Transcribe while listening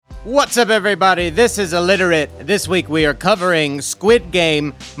What's up, everybody? This is Illiterate. This week we are covering Squid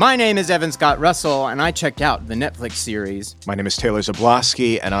Game. My name is Evan Scott Russell, and I checked out the Netflix series. My name is Taylor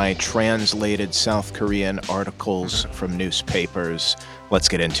Zablosky, and I translated South Korean articles from newspapers. Let's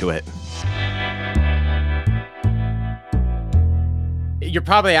get into it. You're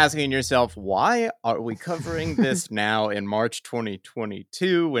probably asking yourself, why are we covering this now in March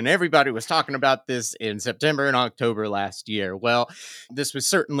 2022 when everybody was talking about this in September and October last year? Well, this was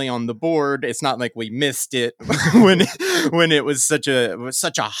certainly on the board. It's not like we missed it when it was such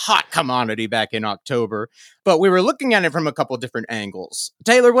a hot commodity back in October. But we were looking at it from a couple different angles.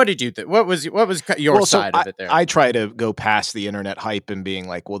 Taylor, what did you think? What was your side of it there? I try to go past the internet hype and being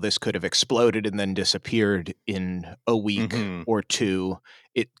like, well, this could have exploded and then disappeared in a week or two.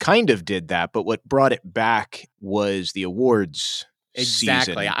 It kind of did that, but what brought it back was the awards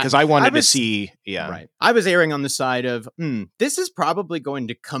season. Because I wanted to see, Right. I was erring on the side of, this is probably going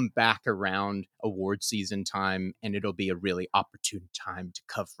to come back around award season time, and it'll be a really opportune time to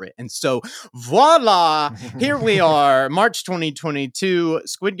cover it. And so, voila, here we are, March 2022.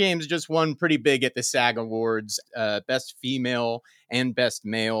 Squid Games just won pretty big at the SAG Awards, Best Female and Best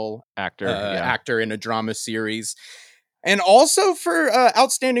Male actor in a drama series. And also for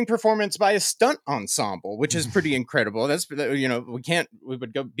outstanding performance by a stunt ensemble, which is pretty incredible. That's, we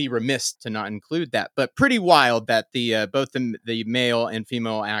would be remiss to not include that. But pretty wild that the both the male and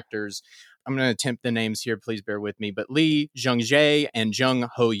female actors, I'm going to attempt the names here, please bear with me, but Lee Jung-jae and Jung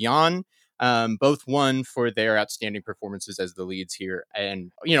Ho-yeon both won for their outstanding performances as the leads here.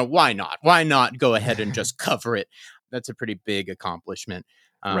 And, why not? Why not go ahead and just cover it? That's a pretty big accomplishment.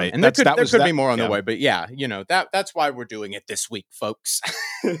 Right. And there could be more on the way, but that's why we're doing it this week, folks.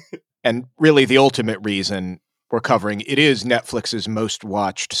 And really the ultimate reason we're covering it is Netflix's most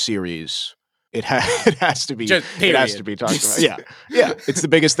watched series. It has to be. It has to be talked about. Yeah. It's the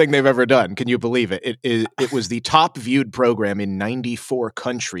biggest thing they've ever done. Can you believe it? It was the top viewed program in 94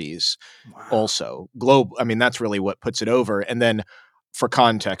 countries. Wow. Also, that's really what puts it over. And then, for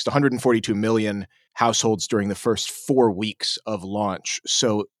context, 142 million households during the first 4 weeks of launch.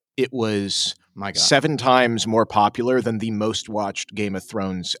 So it was 7 times more popular than the most watched Game of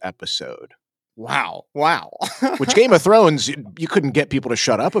Thrones episode. Wow. Which Game of Thrones, you couldn't get people to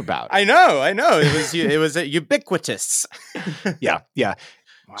shut up about. I know. It was ubiquitous. Yeah. Wow.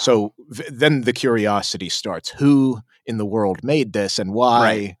 So then the curiosity starts. Who in the world made this and why?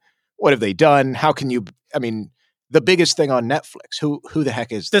 Right. What have they done? How can you, the biggest thing on Netflix. Who the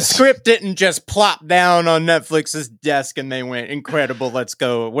heck is this? The script didn't just plop down on Netflix's desk and they went, incredible, let's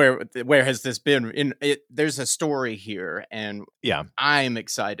go. Where has this been? There's a story here, and I'm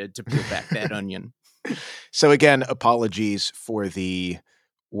excited to peel back that onion. So again, apologies for the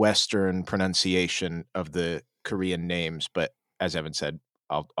Western pronunciation of the Korean names, but as Evan said,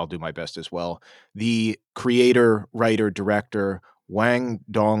 I'll do my best as well. The creator, writer, director, Wang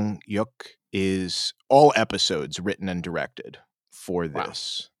Dong-yuk, is all episodes written and directed for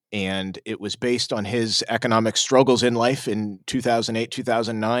this. Wow. And it was based on his economic struggles in life in 2008,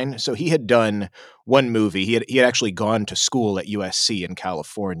 2009. So he had done one movie. He had actually gone to school at USC in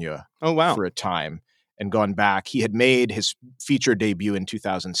California for a time and gone back. He had made his feature debut in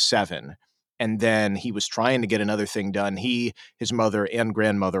 2007. And then he was trying to get another thing done. His mother and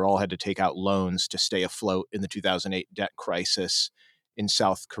grandmother all had to take out loans to stay afloat in the 2008 debt crisis in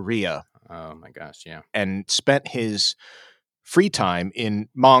South Korea. Oh my gosh, yeah. And spent his free time in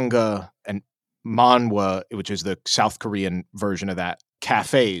manga and manhwa, which is the South Korean version of that,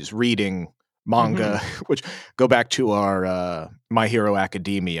 cafes, reading manga, which go back to our My Hero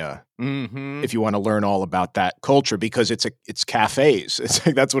Academia, if you want to learn all about that culture, because it's cafes. It's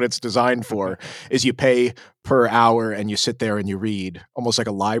like, that's what it's designed for, is you pay per hour and you sit there and you read, almost like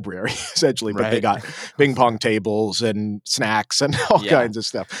a library, essentially. But they got ping pong tables and snacks and all kinds of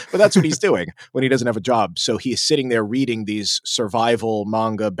stuff. But that's what he's doing when he doesn't have a job. So he is sitting there reading these survival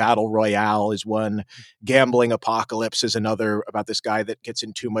manga. Battle Royale is one. Gambling Apocalypse is another, about this guy that gets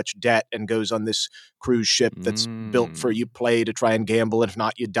in too much debt and goes on this cruise ship that's built for you play to try and gamble. And if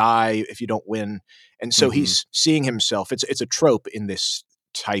not, you die if you don't win. And so he's seeing himself. It's a trope in this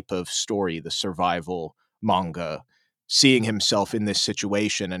type of story, the survival manga, seeing himself in this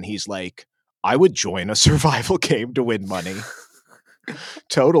situation. And he's like, I would join a survival game to win money.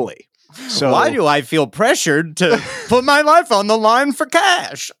 Totally. So why do I feel pressured to put my life on the line for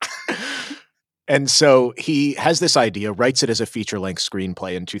cash? And so he has this idea, writes it as a feature-length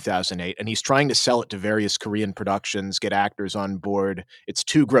screenplay in 2008, and he's trying to sell it to various Korean productions, get actors on board. It's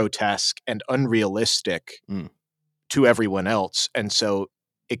too grotesque and unrealistic to everyone else, and so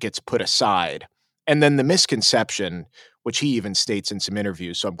it gets put aside. And then the misconception, which he even states in some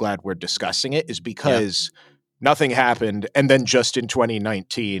interviews, so I'm glad we're discussing it, is because nothing happened, and then just in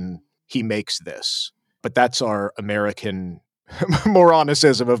 2019, he makes this. But that's our American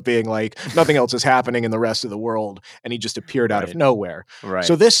moronicism of being like, nothing else is happening in the rest of the world, and he just appeared out of nowhere. Right.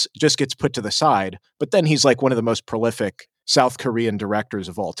 So this just gets put to the side, but then he's like one of the most prolific South Korean directors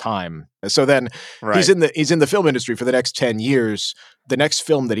of all time. So then he's in the film industry for the next 10 years. The next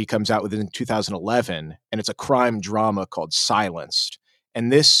film that he comes out with is in 2011, and it's a crime drama called Silenced.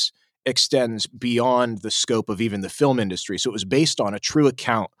 And this extends beyond the scope of even the film industry. So it was based on a true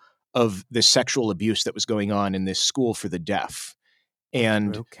account of this sexual abuse that was going on in this school for the deaf.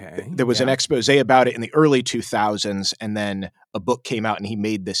 And there was an expose about it in the early 2000s, and then a book came out and he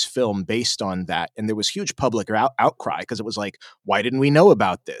made this film based on that. And there was huge public outcry because it was like, why didn't we know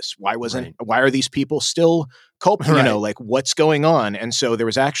about this? Why are these people still culpable? You know, like what's going on? And so there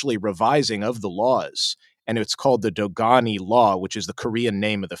was actually revising of the laws, and it's called the Dogani Law, which is the Korean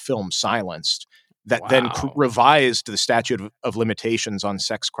name of the film Silenced, that then revised the statute of limitations on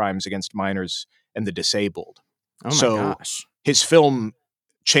sex crimes against minors and the disabled. Oh my gosh. His film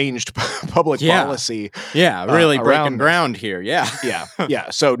changed public policy. Yeah, really breaking ground here. Yeah. Yeah.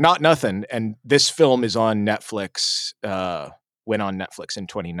 So not nothing. And this film is on Netflix, went on Netflix in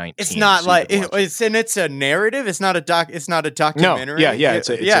 2019. It's not like it's a narrative. It's not a documentary. No, yeah. It's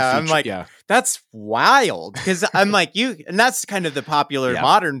a feature, I'm like, that's wild. Because I'm like, and that's kind of the popular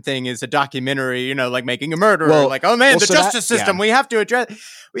modern thing is a documentary, you know, like Making a Murderer. Like, oh man, the justice system, we have to address.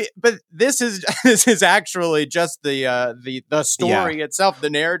 But this is actually just the story itself, the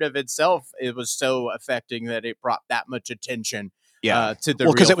narrative itself. It was so affecting that it brought that much attention. To the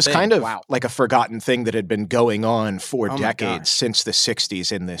because it was kind of like a forgotten thing that had been going on for decades since the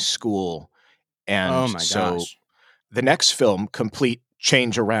 60s in this school. And the next film, complete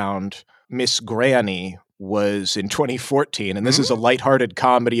change around, Miss Granny, was in 2014. And this is a lighthearted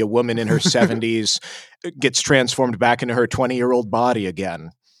comedy. A woman in her 70s gets transformed back into her 20-year-old body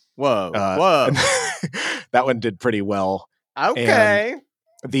again. Whoa. That one did pretty well. Okay. And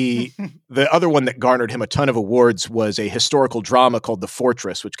the other one that garnered him a ton of awards was a historical drama called The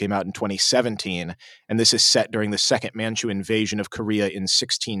Fortress, which came out in 2017. And this is set during the Second Manchu invasion of Korea in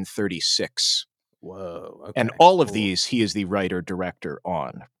 1636. Whoa. Okay, and all of these, he is the writer-director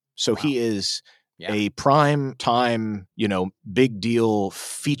on. So he is a prime time, big deal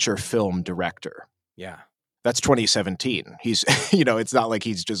feature film director. Yeah. That's 2017. He's, it's not like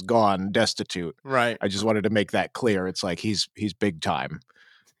he's just gone destitute. Right. I just wanted to make that clear. It's like he's big time.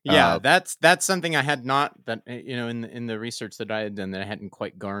 Yeah, that's something I had not, that in the research that I had done, that I hadn't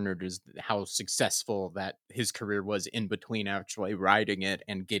quite garnered, is how successful that his career was in between actually writing it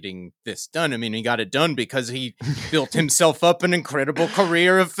and getting this done. I mean, he got it done because he built himself up an incredible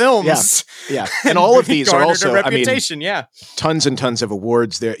career of films. Yeah. And all of these are also, a reputation, tons and tons of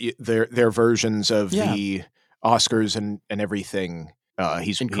awards. Their versions of the Oscars and everything.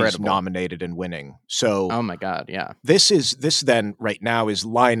 He's nominated and winning. So, oh my God, yeah. This then right now is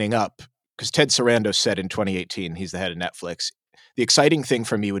lining up, because Ted Sarandos said in 2018, he's the head of Netflix, the exciting thing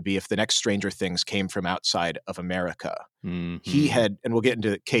for me would be if the next Stranger Things came from outside of America. Mm-hmm. He had, and we'll get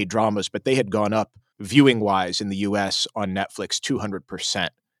into K-dramas, but they had gone up viewing wise in the US on Netflix 200%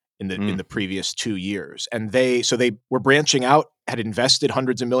 in the previous 2 years. And they were branching out, had invested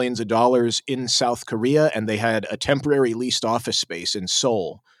hundreds of millions of dollars in South Korea, and they had a temporary leased office space in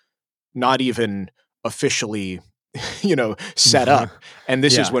Seoul, not even officially, set up. And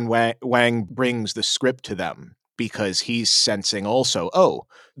this is when Wang brings the script to them, because he's sensing also,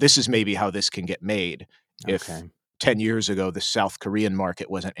 this is maybe how this can get made. If 10 years ago, the South Korean market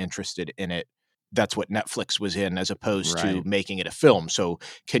wasn't interested in it, that's what Netflix was in, as opposed to making it a film. So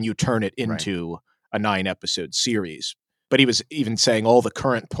can you turn it into a 9-episode series? But he was even saying all the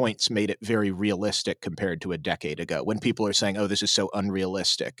current points made it very realistic compared to a decade ago, when people are saying, this is so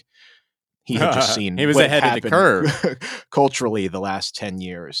unrealistic. He had just seen he was ahead of the curve culturally the last 10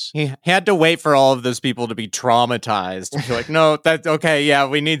 years. He had to wait for all of those people to be traumatized. To be like, no, that's okay. Yeah,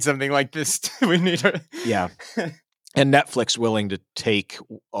 we need something like this. We need Yeah. And Netflix willing to take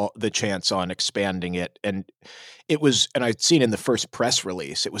the chance on expanding it. And it was, and I'd seen in the first press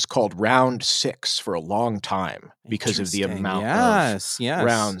release, it was called Round 6 for a long time because of the amount of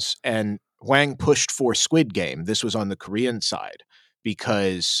rounds. And Wang pushed for Squid Game. This was on the Korean side,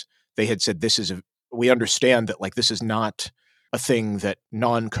 because they had said, we understand that this is not a thing that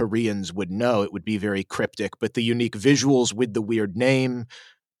non-Koreans would know. It would be very cryptic, but the unique visuals with the weird name,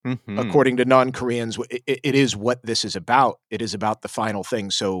 according to non-Koreans, it is what this is about. It is about the final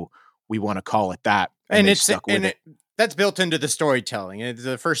thing. So we want to call it that. And they stuck with it. That's built into the storytelling.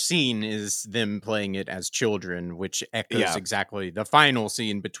 The first scene is them playing it as children, which echoes exactly the final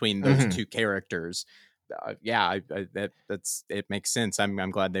scene between those two characters. That's it makes sense. I'm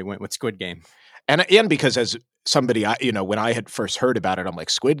glad they went with Squid Game. And because as somebody, when I had first heard about it, I'm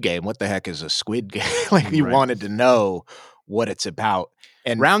like, Squid Game, what the heck is a Squid Game? Like, you wanted to know what it's about.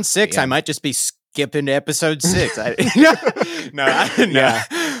 And round 6, I might just be skipping to episode 6.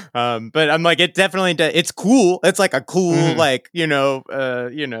 But I'm like, it definitely it's cool. It's like a cool, 7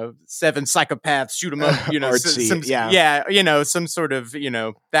 psychopaths shoot 'em up, artsy, some sort of,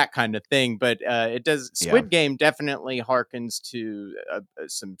 that kind of thing. But it does. Squid Game definitely harkens to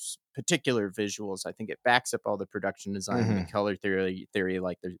some particular visuals. I think it backs up all the production design and the color theory,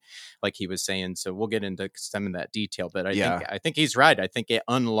 like he was saying. So we'll get into some of that detail. But I think he's right. I think it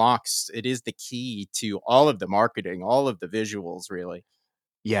is the key to all of the marketing, all of the visuals, really.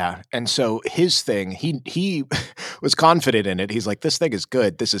 Yeah. And so his thing, he was confident in it. He's like, this thing is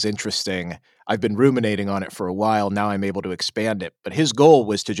good. This is interesting. I've been ruminating on it for a while. Now I'm able to expand it. But his goal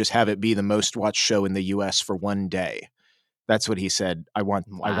was to just have it be the most watched show in the US for one day. That's what he said. I want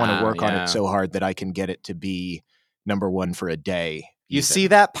to work on it so hard that I can get it to be number 1 for a day. You see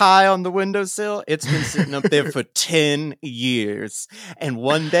that pie on the windowsill? It's been sitting up there for 10 years. And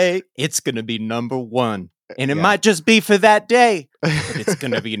one day it's going to be number 1. And it might just be for that day, but it's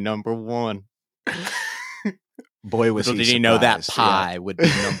going to be number 1. Boy, was Little did he know that pie would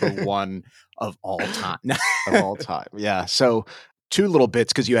be number 1 of all time. Of all time. Yeah. So 2 little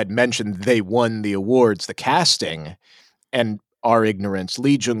bits, because you had mentioned they won the awards, the casting, and our ignorance.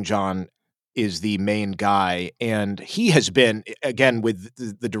 Lee Jung-Jan is the main guy, and he has been, again, with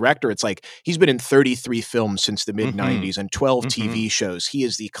the director, it's like he's been in 33 films since the mid-90s and 12 TV shows. He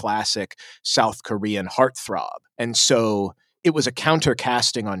is the classic South Korean heartthrob. And so it was a counter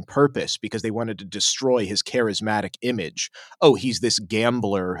casting on purpose because they wanted to destroy his charismatic image. Oh, he's this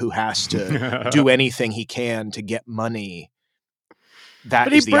gambler who has to do anything he can to get money.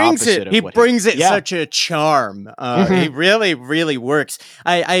 But he brings it such a charm. He really, really works.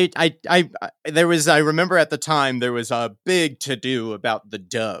 I remember at the time there was a big to-do about the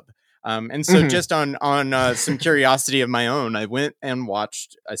dub. And so just on some curiosity of my own, I went and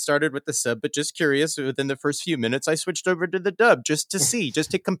watched. I started with the sub, but just curious, within the first few minutes, I switched over to the dub just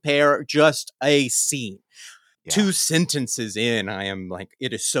to compare just a scene. Yeah. 2 sentences in, I am like,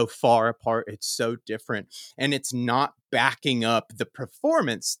 it is so far apart. It's so different. And it's not backing up the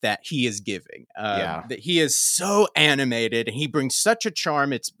performance that he is giving. That he is so animated and he brings such a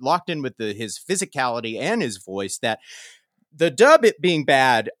charm. It's locked in with his physicality and his voice that the dub, it being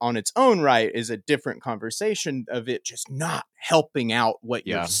bad on its own right, is a different conversation of it just not helping out what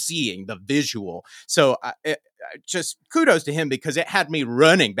you're seeing, the visual. So just kudos to him because it had me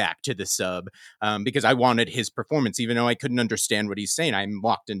running back to the sub because I wanted his performance, even though I couldn't understand what he's saying. I'm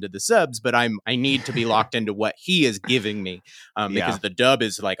locked into the subs, but I need to be locked into what he is giving me because the dub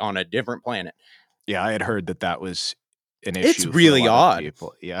is like on a different planet. Yeah, I had heard that was an issue. It's really odd.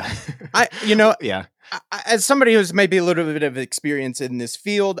 People. Yeah. As somebody who's maybe a little bit of experience in this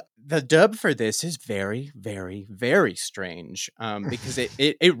field, the dub for this is very, very, very strange because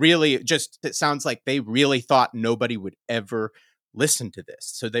it really it sounds like they really thought nobody would ever listen to this.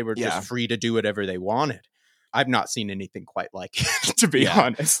 So they were just free to do whatever they wanted. I've not seen anything quite like it, to be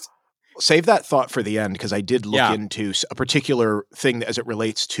honest. Save that thought for the end because I did look into a particular thing as it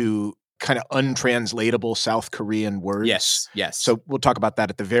relates to kind of untranslatable South Korean words. Yes. So we'll talk about that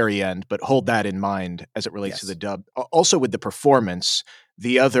at the very end, but hold that in mind as it relates to the dub. Also with the performance,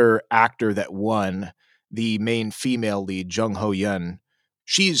 the other actor that won, the main female lead, Jung Ho-yeon,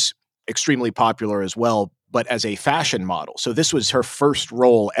 she's extremely popular as well, but as a fashion model. So this was her first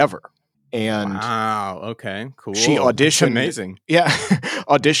role ever. And wow, okay, cool. She auditioned. That's amazing. Yeah,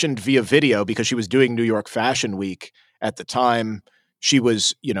 auditioned via video because she was doing New York Fashion Week at the time. She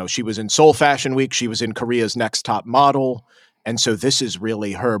was in Seoul Fashion Week. She was in Korea's Next Top Model. And so this is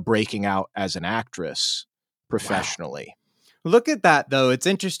really her breaking out as an actress professionally. Wow. Look at that, though. It's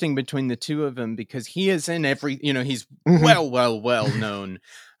interesting between the two of them because he is in every, he's well known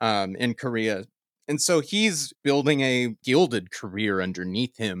in Korea. And so he's building a gilded career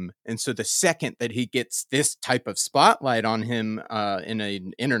underneath him. And so the second that he gets this type of spotlight on him in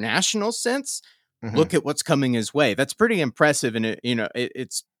an international sense, look at what's coming his way. That's pretty impressive. And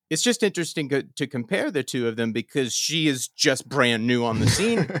it's just interesting to compare the two of them because she is just brand new on the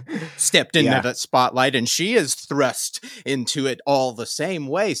scene, stepped into that spotlight, and she is thrust into it all the same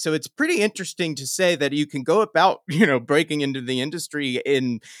way. So it's pretty interesting to say that you can go about, breaking into the industry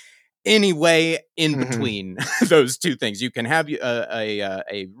any way in Mhm. between those two things. You can have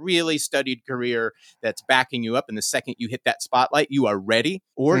a really studied career that's backing you up, and the second you hit that spotlight, you are ready.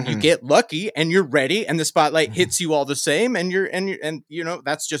 Or you Mhm. get lucky and you're ready, and the spotlight hits you all the same, and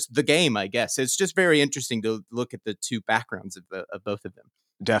that's just the game, I guess. It's just very interesting to look at the two backgrounds of both of them.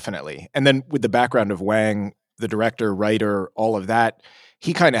 Definitely. And then with the background of Wang, the director, writer, all of that,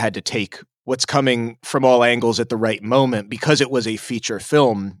 he kind of had to take what's coming from all angles at the right moment because it was a feature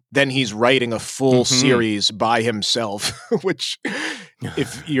film. Then he's writing a full series by himself, which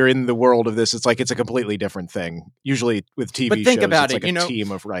if you're in the world of this, it's like it's a completely different thing. Usually with TV But think shows, about it's it, like a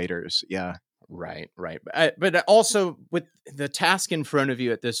team of writers. Yeah. Right. But also with the task in front of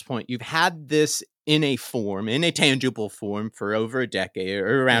you at this point, you've had this in a tangible form for over a decade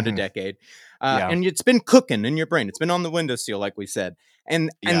or around a decade. And it's been cooking in your brain. It's been on the windowsill, like we said.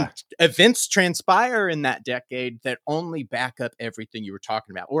 And events transpire in that decade that only back up everything you were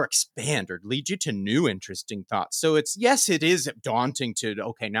talking about or expand or lead you to new interesting thoughts. So it is daunting to,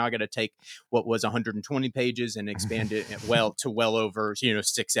 okay, now I got to take what was 120 pages and expand it well over,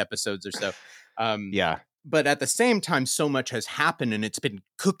 6 episodes or so. But at the same time, so much has happened and it's been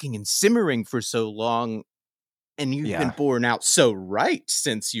cooking and simmering for so long. And you've been borne out so right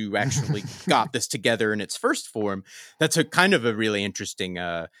since you actually got this together in its first form. That's a kind of a really interesting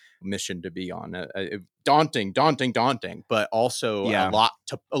mission to be on. Daunting, but also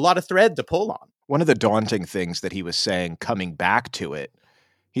a lot of thread to pull on. One of the daunting things that he was saying coming back to it,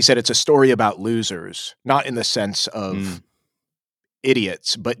 he said it's a story about losers, not in the sense of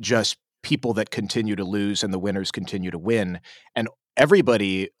idiots, but just people that continue to lose and the winners continue to win. And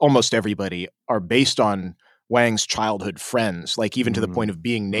almost everybody are based on Wang's childhood friends, like even to the point of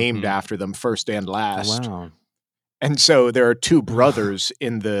being named after them first and last. Oh, wow. And so there are two brothers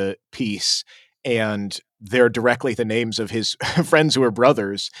in the piece, and they're directly the names of his friends who are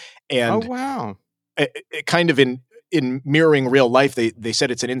brothers. And wow. It kind of in mirroring real life, they said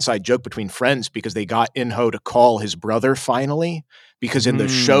it's an inside joke between friends because they got In-ho to call his brother finally, because in the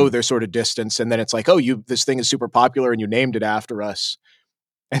show they're sort of distanced, and then it's like, oh, this thing is super popular and you named it after us.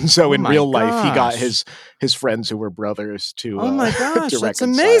 And so in real life, he got his friends who were brothers to oh my gosh, to that's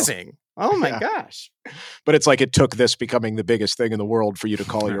reconcile. amazing. Oh my gosh. But it's like it took this becoming the biggest thing in the world for you to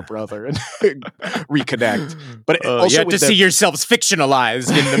call your brother and reconnect. But also you have to see yourselves fictionalized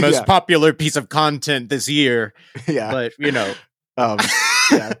in the most popular piece of content this year. Yeah. But,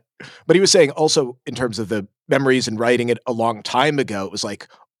 yeah. But he was saying also in terms of the memories and writing it a long time ago, it was like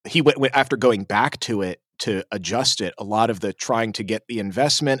he went after going back to it to adjust it, a lot of the trying to get the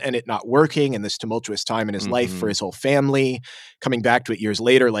investment and it not working and this tumultuous time in his life for his whole family, coming back to it years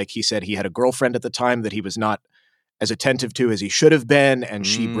later. Like he said, he had a girlfriend at the time that he was not as attentive to as he should have been. And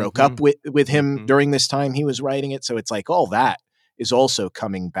she broke up with him during this time he was writing it. So it's like all that is also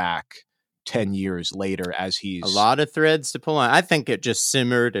coming back 10 years later as he's... A lot of threads to pull on. I think it just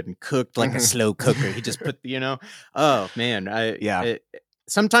simmered and cooked like a slow cooker. He just put, oh man.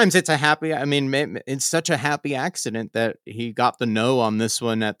 Sometimes it's it's such a happy accident that he got the no on this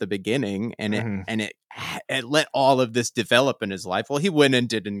one at the beginning and it let all of this develop in his life. Well, he went and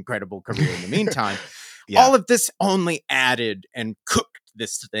did an incredible career in the meantime. All of this only added and cooked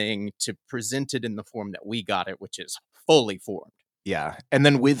this thing to present it in the form that we got it, which is fully formed. Yeah. And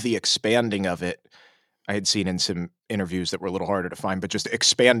then with the expanding of it, I had seen in some interviews that were a little harder to find, but just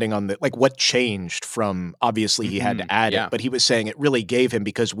expanding on what changed from, obviously he had to add it, but he was saying it really gave him,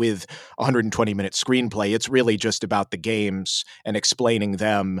 because with 120-minute screenplay, it's really just about the games and explaining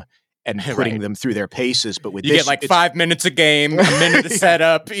them and putting them through their paces. But with you this, get 5 minutes a game, a minute of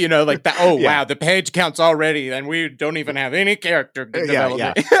setup, like that. Oh, wow, the page counts already, and we don't even have any character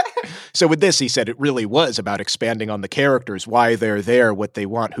development. So with this, he said it really was about expanding on the characters, why they're there, what they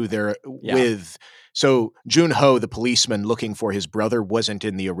want, who they're with. So Jun-ho, the policeman looking for his brother, wasn't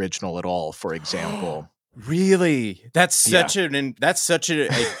in the original at all, for example. Really? That's such a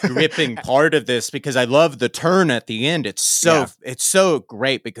gripping part of this, because I love the turn at the end. It's so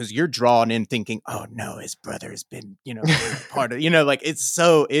great because you're drawn in thinking, oh no, his brother has been, part of,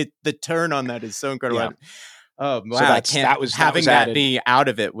 the turn on that is so incredible. Yeah. Oh wow! So that was be out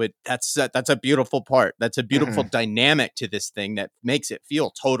of it. That's a beautiful part. That's a beautiful dynamic to this thing that makes it feel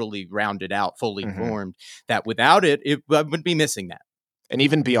totally rounded out, fully formed. That without it, I would be missing that. And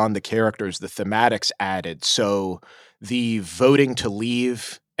even beyond the characters, the thematics added. So the voting to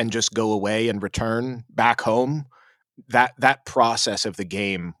leave and just go away and return back home, that process of the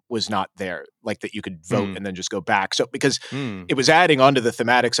game was not there, like that you could vote and then just go back. So because it was adding onto the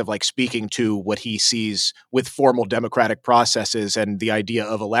thematics of speaking to what he sees with formal democratic processes and the idea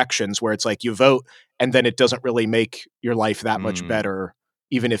of elections, where it's like you vote and then it doesn't really make your life that much better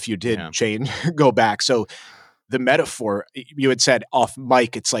even if you did change, go back. So the metaphor you had said off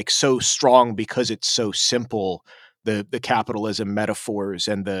mic, it's like so strong because it's so simple. The capitalism metaphors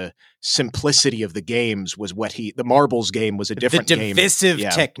and the simplicity of the games was what the Marbles game was a different game. The divisive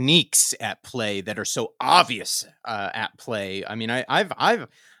techniques at play that are so obvious at play. I mean, I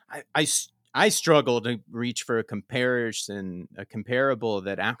struggle to reach for a comparable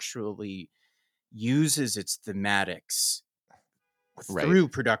that actually uses its thematics through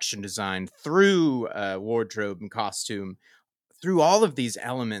production design, through wardrobe and costume, through all of these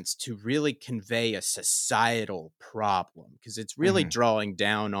elements to really convey a societal problem, because it's really drawing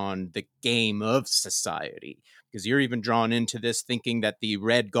down on the game of society, because you're even drawn into this thinking that the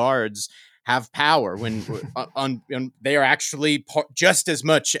Red Guards have power when they are actually just as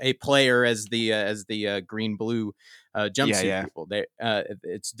much a player as the green blue jumpsuit people.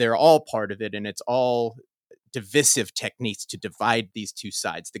 They're all part of it, and it's all divisive techniques to divide these two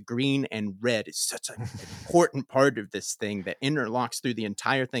sides. The green and red is such an important part of this thing that interlocks through the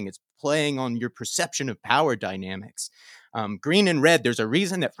entire thing. It's playing on your perception of power dynamics. Green and red, there's a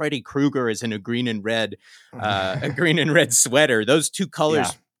reason that Freddy Krueger is in a green and red sweater. Those two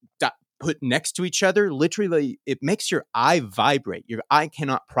colors put next to each other, literally, it makes your eye vibrate. Your eye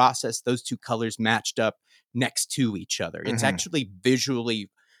cannot process those two colors matched up next to each other. It's actually visually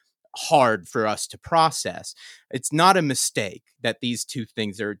hard for us to process. It's not a mistake that these two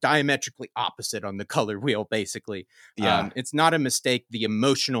things are diametrically opposite on the color wheel, basically. It's not a mistake the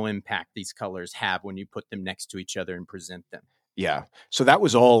emotional impact these colors have when you put them next to each other and present them. Yeah. So that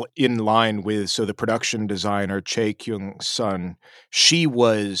was all in line with, so the production designer, Chae Kyung-sun, she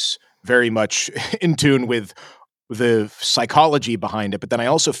was very much in tune with the psychology behind it. But then I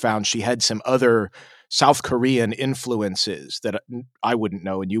also found she had some other South Korean influences that I wouldn't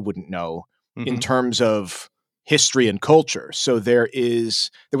know and you wouldn't know in terms of history and culture. So there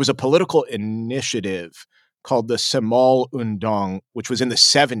was a political initiative called the Semal Undong, which was in the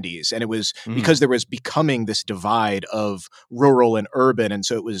 70s. And it was because there was becoming this divide of rural and urban. And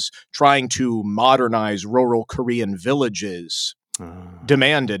so it was trying to modernize rural Korean villages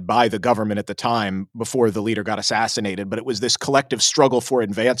demanded by the government at the time before the leader got assassinated. But it was this collective struggle for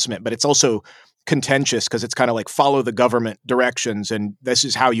advancement. But it's also contentious because it's kind of like follow the government directions and this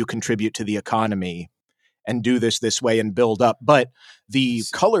is how you contribute to the economy and do this way and build up. But the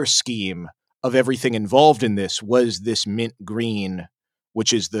color scheme of everything involved in this was this mint green,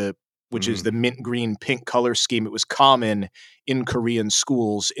 which is the mint green pink color scheme. It was common in Korean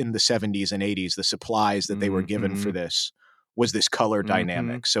schools in the 70s and 80s. The supplies that they were given for this was this color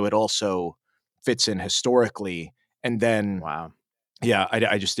dynamic. So it also fits in historically. And then,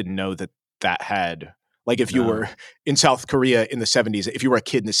 I just didn't know that had, like, if you were in South Korea in the 70s, if you were a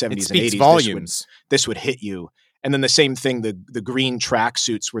kid in the 70s and 80s, this would hit you. And then the same thing, the green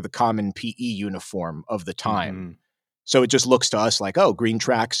tracksuits were the common PE uniform of the time. So it just looks to us like, oh, green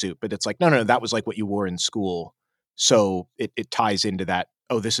tracksuit. But it's like, no, that was like what you wore in school. So it ties into that,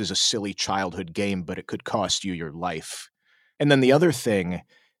 oh, this is a silly childhood game, but it could cost you your life. And then the other thing,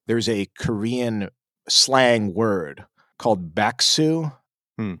 there's a Korean slang word called baksu.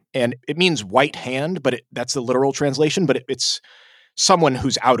 And it means white hand, but that's the literal translation, but it's someone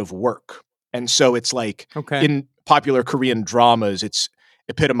who's out of work. And so it's like in popular Korean dramas, it's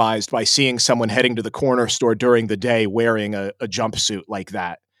epitomized by seeing someone heading to the corner store during the day wearing a jumpsuit like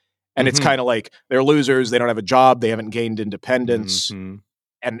that. And it's kind of like they're losers. They don't have a job. They haven't gained independence.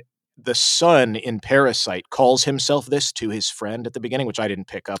 And the son in Parasite calls himself this to his friend at the beginning, which I didn't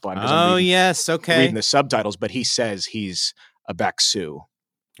pick up on. Reading the subtitles, but he says he's a baksu.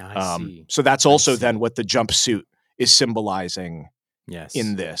 I see. So that's also then what the jumpsuit is symbolizing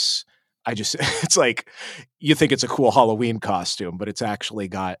in this. It's like, you think it's a cool Halloween costume, but it's actually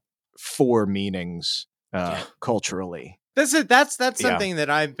got 4 meanings culturally. That's something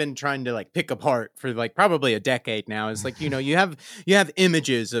that I've been trying to like pick apart for like probably a decade now. Is like, you have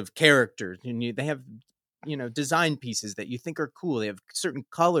images of characters and they have, design pieces that you think are cool. They have certain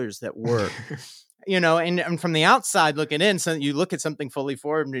colors that work. And from the outside looking in, so you look at something fully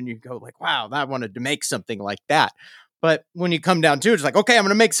formed and you go like, wow, I wanted to make something like that. But when you come down to it, it's like, okay, I'm going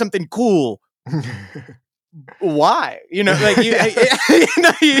to make something cool. Why? You have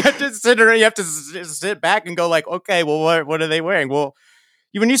to sit back and go like, okay, well, what are they wearing? Well,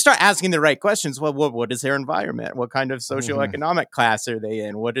 when you start asking the right questions, well, what is their environment? What kind of socioeconomic class are they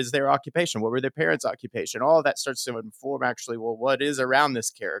in? What is their occupation? What were their parents' occupation? All of that starts to inform actually, well, what is around this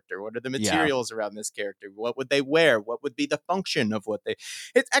character? What are the materials around this character? What would they wear? What would be the function of what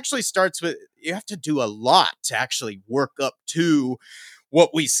it actually starts with, you have to do a lot to actually work up to what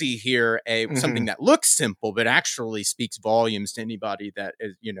we see here, something Mhm. that looks simple, but actually speaks volumes to anybody that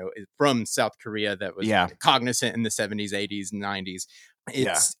is, is from South Korea that was Yeah. cognizant in the 70s, 80s, and 90s.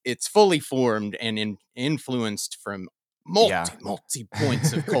 Yeah. It's fully formed and influenced from Yeah. multi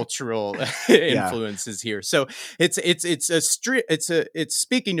points of cultural Yeah. influences here. So it's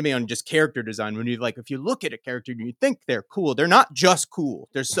speaking to me on just character design. When you if you look at a character and you think they're cool, they're not just cool.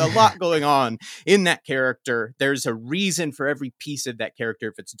 There's a lot going on in that character. There's a reason for every piece of that character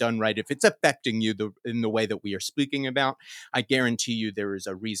if it's done right. If it's affecting you in the way that we are speaking about, I guarantee you there is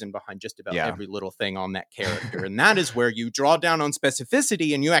a reason behind just about Yeah. every little thing on that character. And that is where you draw down on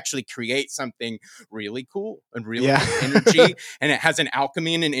specificity and you actually create something really cool and really good energy. And it has an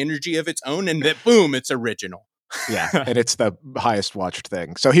alchemy and an energy of its own. And that, boom, it's original. Yeah, and it's the highest watched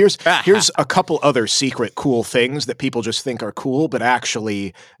thing. So here's a couple other secret cool things that people just think are cool, but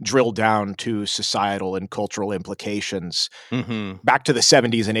actually drill down to societal and cultural implications. Mm-hmm. Back to the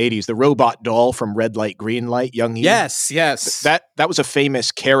 70s and 80s, the robot doll from Red Light, Green Light, Young-hee. Yes. That was a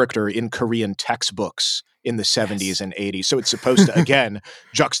famous character in Korean textbooks in the 70s and 80s. So it's supposed to, again,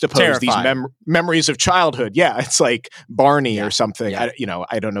 juxtapose these memories of childhood. Yeah, it's like Barney or something. Yeah.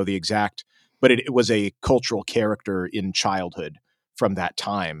 I don't know the exact, but it was a cultural character in childhood from that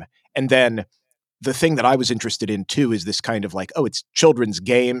time. And then the thing that I was interested in too is this kind of it's children's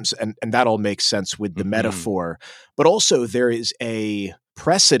games, and that all makes sense with the metaphor. But also there is a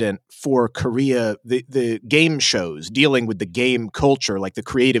precedent for Korea, the game shows dealing with the game culture, like the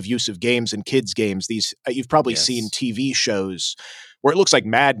creative use of games and kids' games. These you've probably seen TV shows where it looks like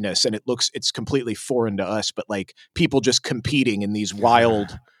madness and it's completely foreign to us, but people just competing in these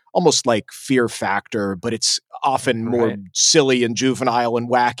wild, almost like Fear Factor, but it's often more silly and juvenile and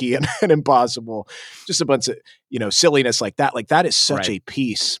wacky and impossible. Just a bunch of, silliness like that. Like that is such a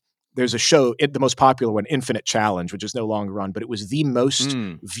piece. There's a show, the most popular one, Infinite Challenge, which is no longer on, but it was the most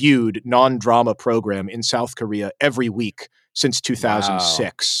viewed non-drama program in South Korea every week since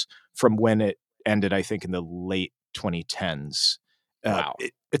 2006, from when it ended, I think, in the late 2010s.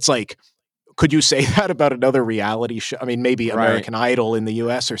 It's like, could you say that about another reality show? I mean, maybe American Idol in the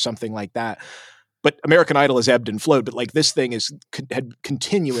US or something like that. But American Idol has ebbed and flowed. But this thing had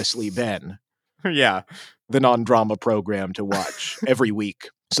continuously been the non-drama program to watch every week.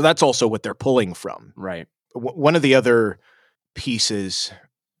 So that's also what they're pulling from. Right. One of the other pieces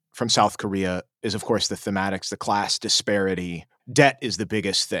from South Korea is, of course, the thematics, the class disparity. Debt is the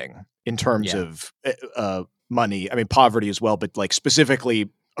biggest thing in terms of money. I mean, poverty as well, but specifically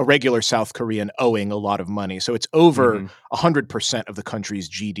a regular South Korean owing a lot of money. So it's over 100% of the country's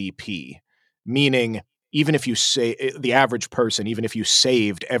GDP, meaning even if you say the average person, even if you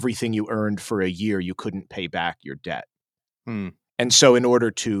saved everything you earned for a year, you couldn't pay back your debt. And so in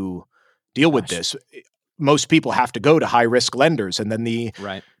order to deal with this, most people have to go to high risk lenders, and then the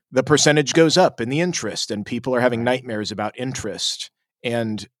percentage goes up in the interest, and people are having nightmares about interest.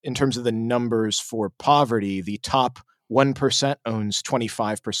 And in terms of the numbers for poverty, the top 1% owns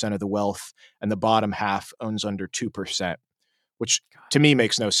 25% of the wealth, and the bottom half owns under 2%, which to me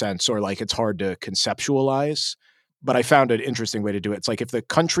makes no sense, or it's hard to conceptualize. But I found an interesting way to do it. It's like if the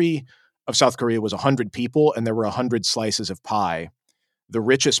country of South Korea was 100 people and there were 100 slices of pie, the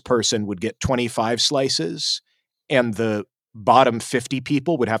richest person would get 25 slices, and the bottom 50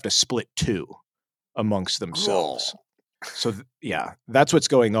 people would have to split 2 amongst themselves. So that's what's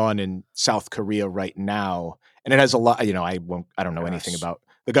going on in South Korea right now. And it has a lot, I don't know anything about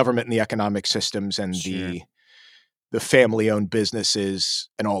the government and the economic systems and the family-owned businesses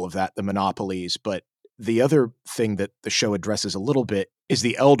and all of that, the monopolies. But the other thing that the show addresses a little bit is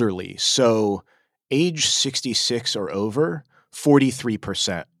the elderly. So age 66 or over,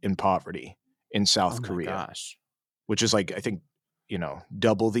 43% in poverty in South Korea, which is I think,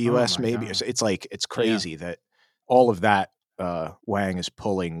 double the US maybe. God. It's crazy that all of that Wang is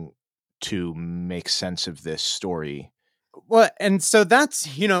pulling to make sense of this story. Well, and so that's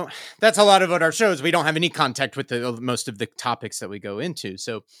a lot of what our shows. We don't have any contact with most of the topics that we go into.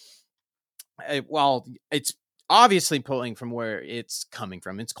 So while it's obviously pulling from where it's coming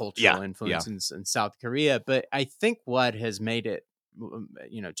from, its cultural influence in South Korea, but I think what has made it,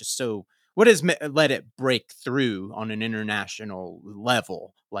 just so, what has let it break through on an international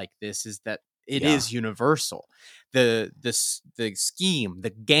level like this is that it is universal. The scheme, the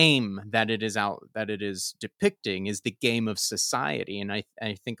game that it is depicting is the game of society, and I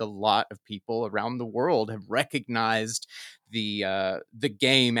think a lot of people around the world have recognized the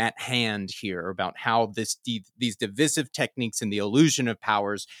game at hand here about how these divisive techniques and the illusion of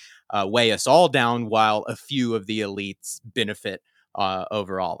powers weigh us all down, while a few of the elites benefit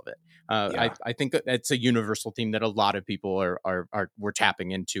over all of it. I think it's a universal theme that a lot of people we're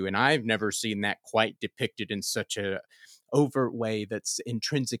tapping into, and I've never seen that quite depicted in such a overt way that's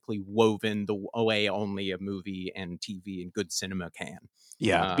intrinsically woven the way only a movie and TV and good cinema can.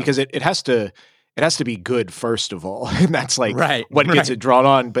 Yeah, because it has to be good first of all, and that's like what gets it drawn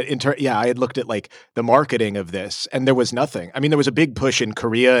on. But I had looked at like the marketing of this, and there was nothing. I mean, there was a big push in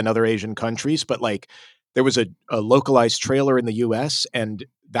Korea and other Asian countries, but like there was a localized trailer in the U.S. and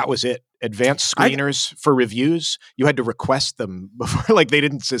that was it. Advanced screeners for reviews, you had to request them before. Like they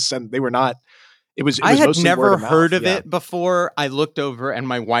didn't just send. They were not. It was I had mostly never word of mouth. heard of it before. I looked over and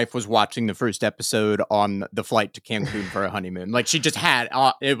my wife was watching the first episode on the flight to Cancun for a honeymoon. Like she just had,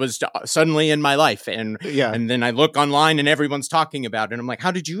 it was suddenly in my life. And then I look online and everyone's talking about it. And I'm like,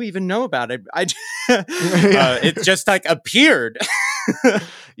 how did you even know about it? It just like appeared.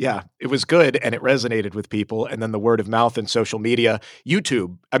 Yeah, it was good and it resonated with people. And then the word of mouth and social media,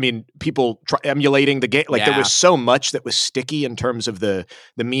 YouTube. I mean, people emulating the game. Like there was so much that was sticky in terms of the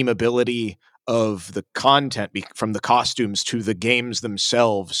memeability of the content, from the costumes to the games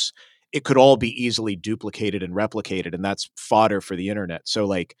themselves. It could all be easily duplicated and replicated, and that's fodder for the internet. So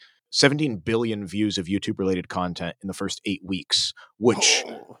like 17 billion views of YouTube related content in the first 8 weeks, which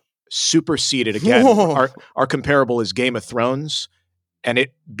superseded again our comparable is Game of Thrones, and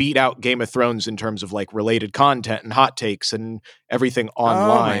it beat out Game of Thrones in terms of like related content and hot takes and everything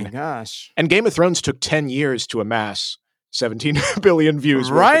online. Oh my gosh. And Game of Thrones took 10 years to amass 17 billion views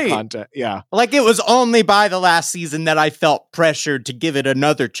worth of content. Yeah. Like it was only by the last season that I felt pressured to give it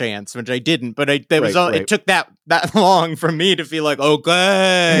another chance, which I didn't, but it took that long for me to feel like,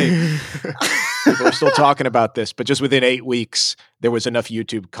 okay. People are still talking about this, but just within 8 weeks, there was enough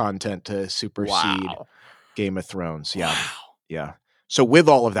YouTube content to supersede Game of Thrones. Yeah. Wow. Yeah. So with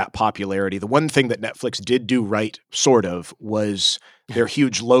all of that popularity, the one thing that Netflix did do right, sort of, was their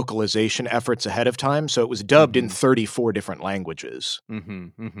huge localization efforts ahead of time. So it was dubbed in 34 different languages,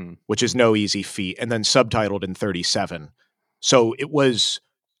 which is no easy feat, and then subtitled in 37. So it was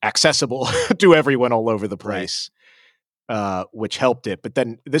accessible to everyone all over the place, which helped it. But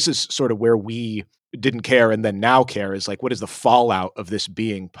then this is sort of where we didn't care and then now care, is like, what is the fallout of this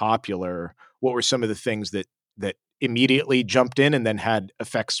being popular? What were some of the things that immediately jumped in and then had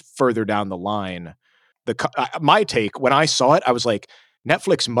effects further down the line? My take, when I saw it, I was like,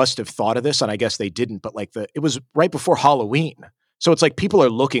 Netflix must have thought of this, and I guess they didn't, but like it was right before Halloween. So it's like people are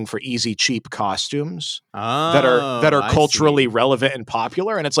looking for easy, cheap costumes that are culturally relevant and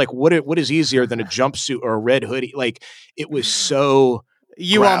popular. And it's like, what is easier than a jumpsuit or a red hoodie? Like it was so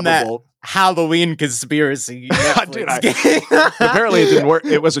grabbable. On that Halloween conspiracy. Dude, apparently it didn't work.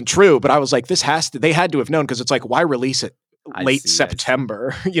 It wasn't true, but I was like, they had to have known, because it's like, why release it late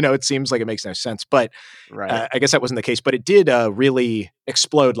September? It seems like it makes no sense, but I guess that wasn't the case. But it did really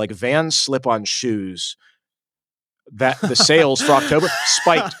explode. Like Vans slip-on shoes, that the sales for October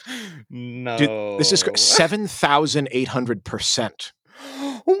spiked. No, dude, this is 7,800%.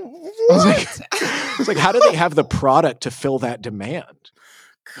 I was like, how do they have the product to fill that demand?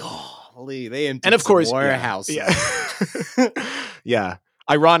 Golly, they emptied and of course, warehouses. Yeah.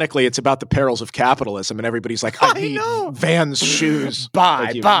 Ironically, it's about the perils of capitalism, and everybody's like, I need Vans shoes.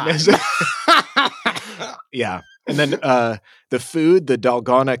 Buy. Yeah. And then the food, the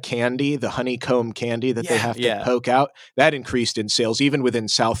Dalgona candy, the honeycomb candy that they have to poke out, that increased in sales even within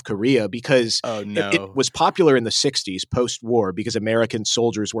South Korea, because it was popular in the 60s post-war, because American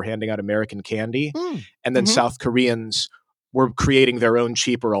soldiers were handing out American candy, and then South Koreans were creating their own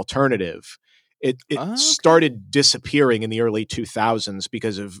cheaper alternative. It started disappearing in the early 2000s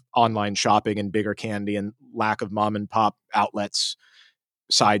because of online shopping and bigger candy and lack of mom and pop outlets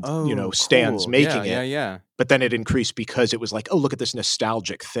stands making it. Yeah. But then it increased because it was like, oh, look at this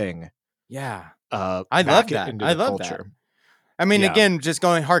nostalgic thing. Yeah. I love that. I love that. I mean, again, just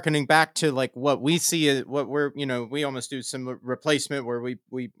harkening back to like what we see, what we're, we almost do some replacement where we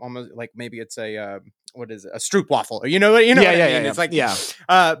almost like, maybe it's a stroopwafel, or what I mean? It's like,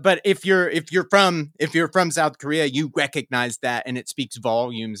 but if you're from South Korea, you recognize that, and it speaks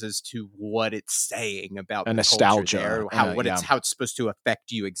volumes as to what it's saying about the nostalgia there, how it's supposed to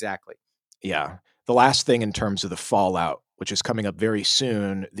affect you exactly. Yeah. The last thing in terms of the fallout, which is coming up very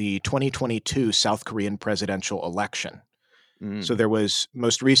soon, the 2022 South Korean presidential election. So there was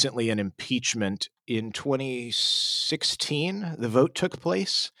most recently an impeachment in 2016. The vote took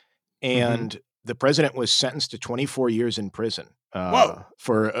place, and the president was sentenced to 24 years in prison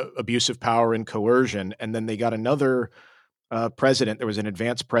for abuse of power and coercion. And then they got another president. There was an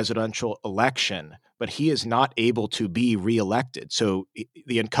advanced presidential election, but he is not able to be reelected. So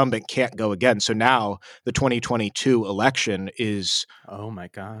the incumbent can't go again. So now the 2022 election is, oh my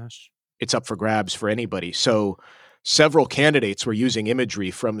gosh, it's up for grabs for anybody. So several candidates were using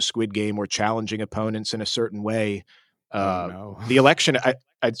imagery from Squid Game or challenging opponents in a certain way. Oh no. The election,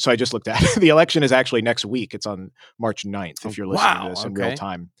 so I just looked at it. The election is actually next week. It's on March 9th, if you're listening to this in real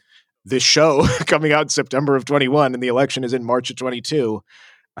time. This show coming out in September of 21 and the election is in March of 22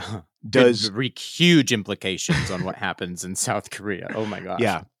 does wreak huge implications on what happens in South Korea. Oh my gosh.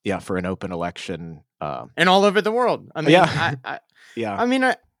 Yeah, for an open election. And all over the world. I mean, I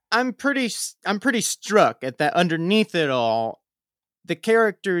mean, I'm pretty struck at that underneath it all. The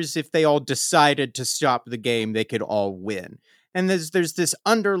characters, if they all decided to stop the game, they could all win. And there's this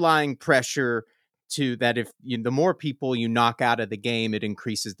underlying pressure to that if the more people you knock out of the game, it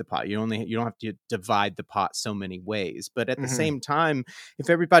increases the pot. You don't have to divide the pot so many ways. But at the same time, if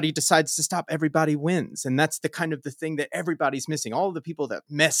everybody decides to stop, everybody wins. And that's the kind of the thing that everybody's missing. All of the people that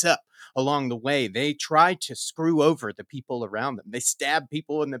mess up along the way, they try to screw over the people around them. They stab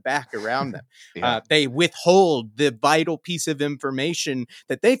people in the back around them. They withhold the vital piece of information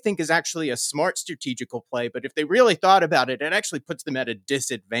that they think is actually a smart strategical play. But if they really thought about it, it actually puts them at a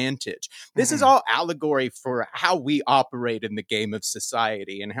disadvantage. This is all allegory for how we operate in the game of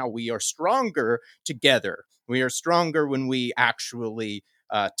society and how we are stronger together. We are stronger when we actually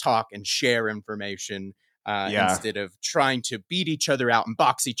talk and share information instead of trying to beat each other out and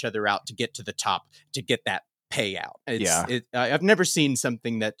box each other out to get to the top, to get that payout. I've never seen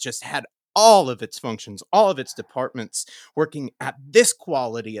something that just had all of its functions, all of its departments working at this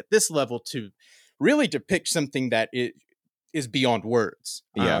quality, at this level, to really depict something that is beyond words.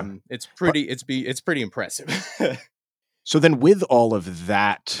 It's pretty impressive. So then with all of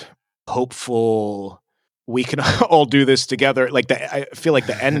that hopeful, we can all do this together. Like I feel like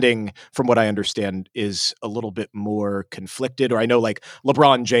the ending, from what I understand, is a little bit more conflicted. Or I know like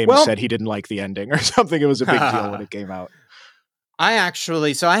LeBron James said he didn't like the ending or something. It was a big deal when it came out. I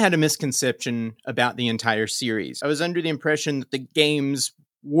had a misconception about the entire series. I was under the impression that the games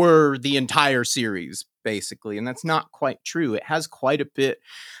were the entire series, basically, and that's not quite true. It has quite a bit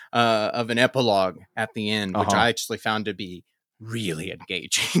of an epilogue at the end, which I actually found to be really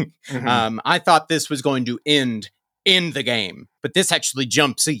engaging. I thought this was going to end in the game, but this actually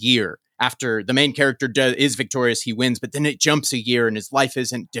jumps a year after the main character is victorious. He wins, but then it jumps a year and his life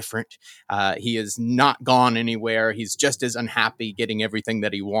isn't different. He is not gone anywhere. He's just as unhappy getting everything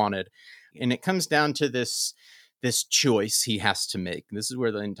that he wanted. And it comes down to this choice he has to make. This is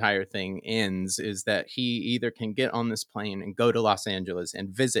where the entire thing ends, is that he either can get on this plane and go to Los Angeles and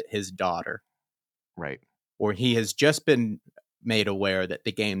visit his daughter. Right. Or he has just been made aware that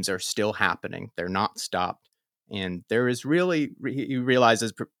the games are still happening. They're not stopped. And there is he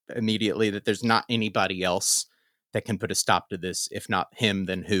realizes immediately that there's not anybody else that can put a stop to this. If not him,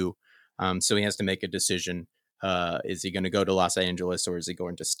 then who? So he has to make a decision. Is he going to go to Los Angeles, or is he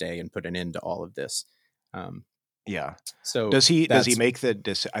going to stay and put an end to all of this? So does he make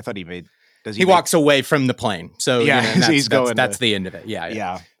the I thought he made he walks away from the plane. So that's the end of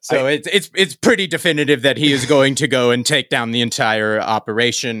it. So it's pretty definitive that he is going to go and take down the entire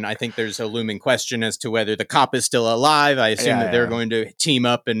operation. I think there's a looming question as to whether the cop is still alive. I assume that they're going to team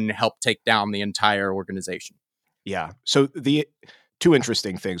up and help take down the entire organization. Yeah. So the two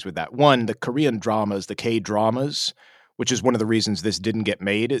interesting things with that. One, the Korean dramas, the K-dramas, which is one of the reasons this didn't get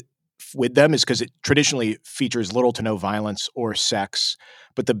made with them, is because it traditionally features little to no violence or sex.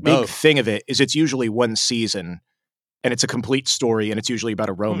 But the big thing of it is it's usually one season and it's a complete story and it's usually about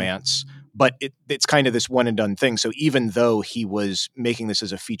a romance. But it's kind of this one and done thing. So even though he was making this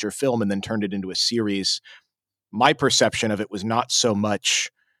as a feature film and then turned it into a series, my perception of it was not so much,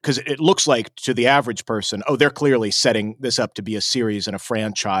 because it looks like to the average person, they're clearly setting this up to be a series and a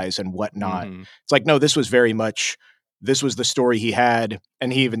franchise and whatnot. It's like, no, this was very much, this was the story he had.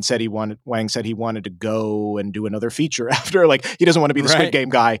 And he even said Wang said he wanted to go and do another feature after, like, he doesn't want to be the Squid Game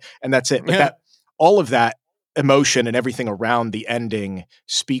guy, and that's it. But all of that emotion and everything around the ending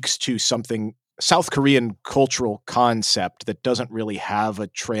speaks to something, South Korean cultural concept that doesn't really have a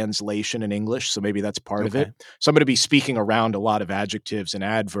translation in English. So maybe that's part of it. So I'm going to be speaking around a lot of adjectives and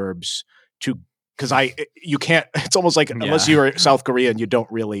adverbs because you can't, it's almost like unless you're South Korean, you don't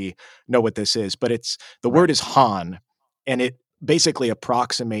really know what this is. But the word is Han, and it basically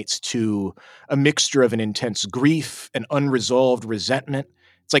approximates to a mixture of an intense grief and unresolved resentment.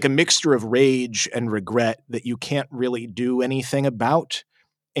 It's like a mixture of rage and regret that you can't really do anything about.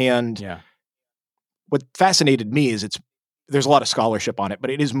 And what fascinated me is there's a lot of scholarship on it, but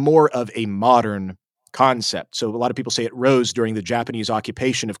it is more of a modern concept. So a lot of people say it rose during the Japanese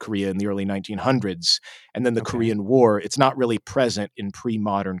occupation of Korea in the early 1900s, and then the Korean War. It's not really present in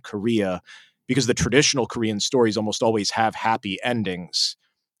pre-modern Korea because the traditional Korean stories almost always have happy endings.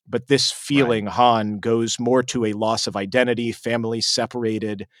 But this feeling, Han, goes more to a loss of identity, family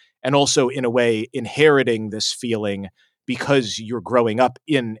separated, and also in a way inheriting this feeling because you're growing up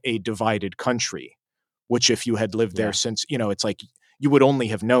in a divided country, which if you had lived there since, it's like you would only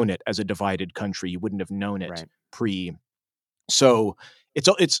have known it as a divided country. You wouldn't have known it pre. So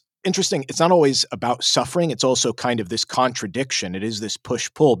it's interesting. It's not always about suffering. It's also kind of this contradiction. It is this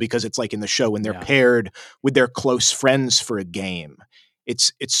push-pull because it's like in the show when they're paired with their close friends for a game.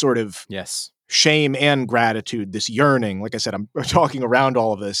 It's sort of shame and gratitude, this yearning. Like I said, I'm talking around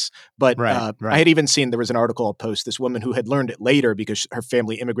all of this, but I had even seen, there was an article I'll post, this woman who had learned it later because her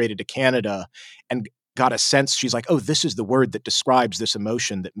family immigrated to Canada and got a sense, she's like, oh, this is the word that describes this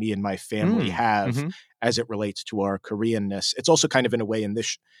emotion that me and my family have as it relates to our Koreanness. It's also kind of in a way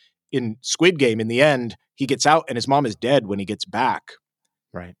in Squid Game, in the end, he gets out and his mom is dead when he gets back.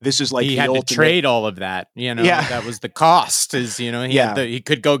 Right. This is like he had to trade all of that. That was the cost. He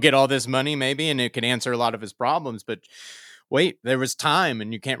could go get all this money maybe, and it could answer a lot of his problems. But wait, there was time,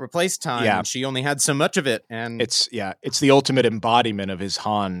 and you can't replace time. Yeah. And she only had so much of it. And it's the ultimate embodiment of his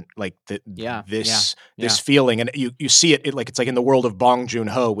Han. Like this feeling, and you see it like it's like in the world of Bong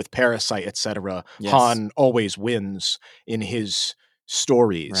Joon-ho with Parasite, etc. Yes. Han always wins in his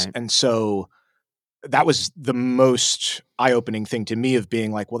stories, and so. That was the most eye-opening thing to me of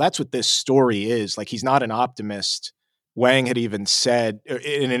being like, well, that's what this story is. Like, he's not an optimist. Wang had even said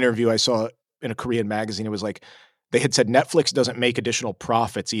in an interview I saw in a Korean magazine, it was like, they had said Netflix doesn't make additional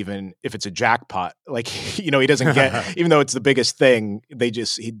profits even if it's a jackpot. Like, he doesn't get, even though it's the biggest thing, they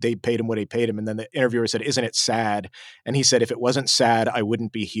paid him what he paid him. And then the interviewer said, isn't it sad? And he said, if it wasn't sad, I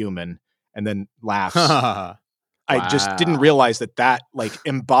wouldn't be human. And then laughs. I just didn't realize that like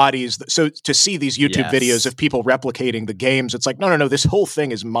embodies. So to see these YouTube videos of people replicating the games, it's like, no. This whole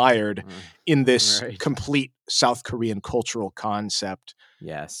thing is mired in this complete South Korean cultural concept.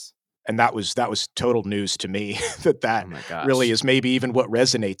 Yes. And that was total news to me that really is maybe even what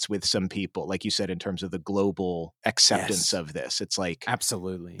resonates with some people, like you said, in terms of the global acceptance of this. It's like,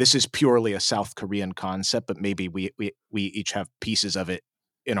 absolutely, this is purely a South Korean concept, but maybe we each have pieces of it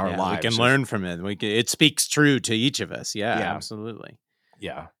in our lives. We can learn from it. It speaks true to each of us. Yeah, absolutely.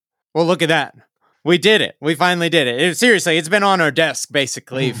 Yeah. Well, look at that. We did it. We finally did it. Seriously, it's been on our desk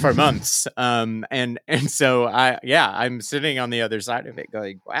basically for months. And so I'm sitting on the other side of it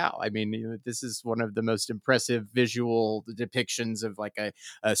going, wow. I mean, this is one of the most impressive visual depictions of like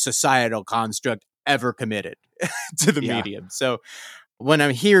a societal construct ever committed to the medium. So when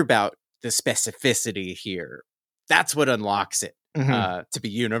I hear about the specificity here, that's what unlocks it. To be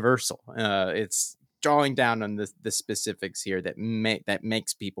universal. It's drawing down on the specifics here that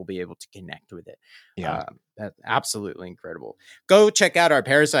makes people be able to connect with it. That's absolutely incredible. Go check out our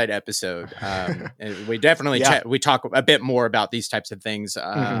Parasite episode. We definitely we talk a bit more about these types of things.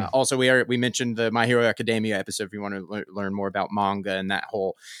 Also, we mentioned the My Hero Academia episode if you want to learn more about manga and that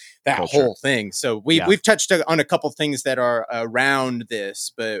whole thing. So we've touched on a couple things that are around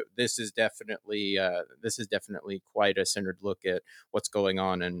this, but this is definitely quite a centered look at what's going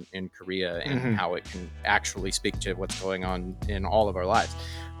on in Korea and how it can actually speak to what's going on in all of our lives.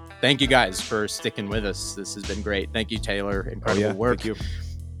 Thank you guys for sticking with us. This has been great. Thank you, Taylor. Incredible work. Thank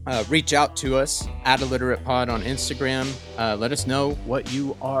you. Reach out to us at Illiterate Pod on Instagram. Let us know what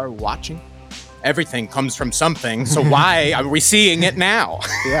you are watching. Everything comes from something, so why are we seeing it now?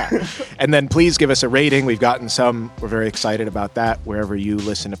 And then please give us a rating. We've gotten some. We're very excited about that wherever you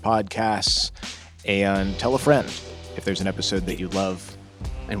listen to podcasts. And tell a friend if there's an episode that you love.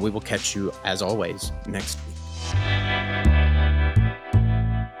 And we will catch you, as always, next week.